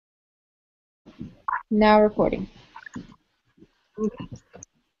Now recording.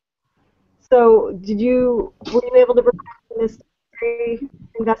 So, were you able to bring back the mystery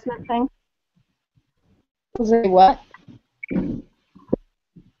investment thing? Was it what?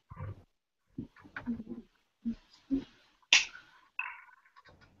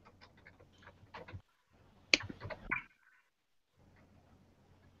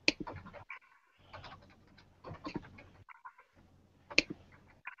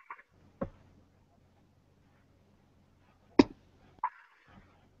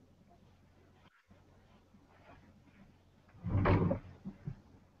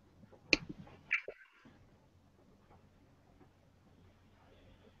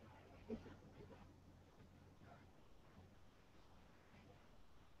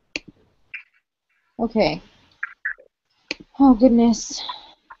 Okay. Oh goodness.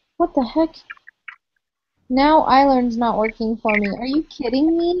 What the heck? Now iLearn's not working for me. Are you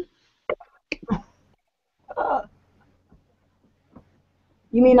kidding me? Uh,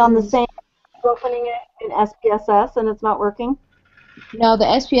 you mean on the same opening it in SPSS and it's not working? No, the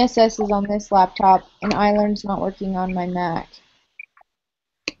SPSS is on this laptop and iLearn's not working on my Mac.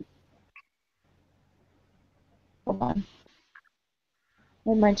 Hold on.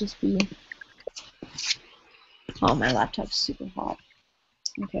 It might just be. Oh, my laptop's super hot.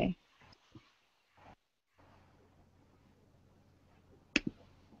 Okay.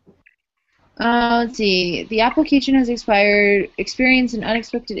 Let's see. The application has expired. Experienced an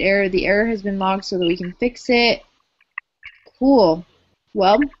unexpected error. The error has been logged so that we can fix it. Cool.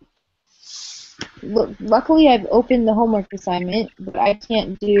 Well, luckily I've opened the homework assignment, but I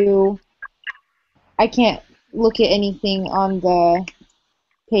can't look at anything on the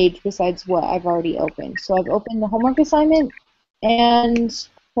page besides what I've already opened. So I've opened the homework assignment and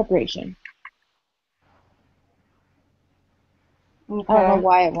preparation. I don't know Okay.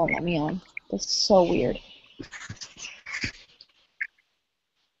 why it won't let me on. That's so weird.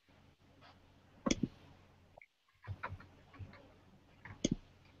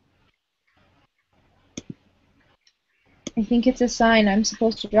 I think it's a sign I'm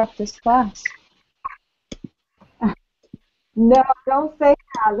supposed to drop this class. No, don't say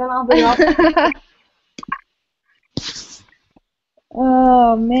that. Then I'll be all.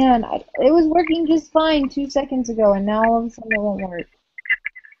 Oh man, it was working just fine 2 seconds ago, and now all of a sudden it won't work.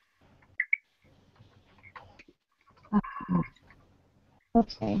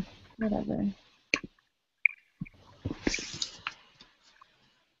 Okay, whatever.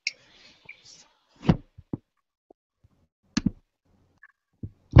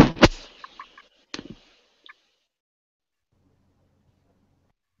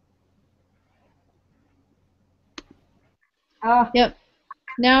 Uh, Yep,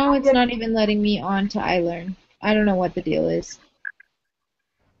 now it's yeah. not even letting me on to iLearn. I don't know what the deal is.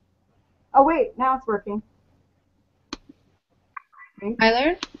 Oh wait, now it's working. Okay.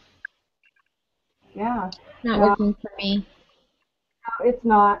 iLearn? Yeah. Not No, working for me. no, it's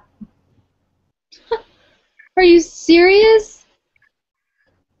not. Are you serious?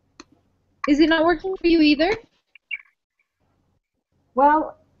 Is it not working for you either?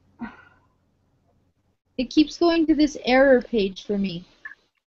 Well, It keeps going to this error page for me.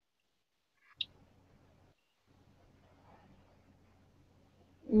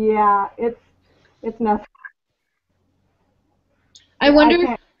 yeah, it's nothing. I I wonder,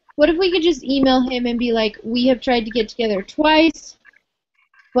 can't. what if we could just email him and be like, we have tried to get together twice,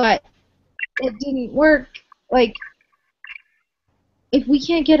 but it didn't work. Like, if we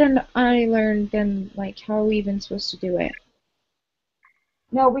can't get an iLearn, then like, how are we even supposed to do it?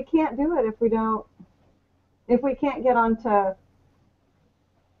 No, we can't do it if we don't. If we can't get onto.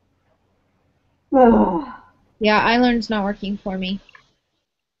 Ugh. Yeah, iLearn's not working for me.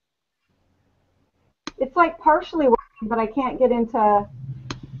 It's like partially working, but I can't get into a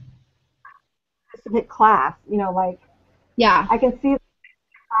specific class. Like Yeah, I can see the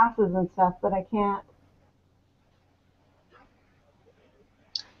classes and stuff, but I can't.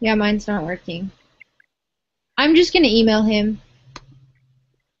 yeah, mine's not working. I'm just gonna email him,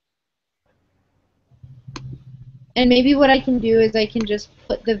 and maybe what I can do is I can just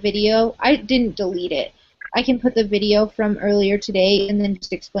put the video. I didn't delete it. I can put the video from earlier today and then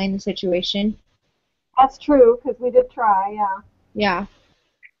just explain the situation. That's true because we did try. Yeah. Yeah.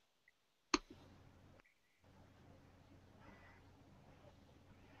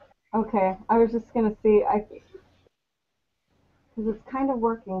 Okay. I was just gonna see. I because it's kind of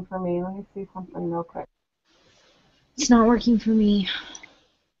working for me. Let me see something real quick. It's not working for me.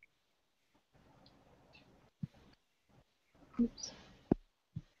 Oops.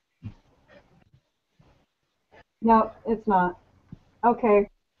 No, it's not. Okay.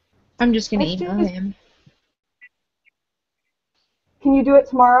 I'm just gonna Let's email do. him. Can you do it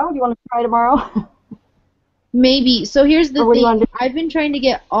tomorrow? Do you want to try tomorrow? Maybe. So here's the Or what do you thing. want to do? I've been trying to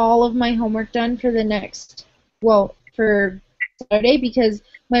get all of my homework done for the next, well, for Saturday because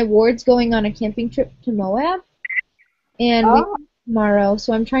my ward's going on a camping trip to Moab and we Oh, tomorrow.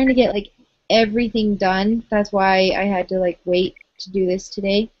 So I'm trying to get like everything done. That's why I had to like wait to do this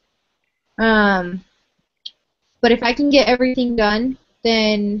today. Um, but if I can get everything done,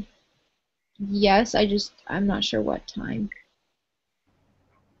 then yes, I'm not sure what time.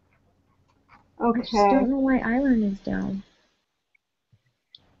 I just okay. don't know why iLearn is down.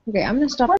 Okay, I'm gonna stop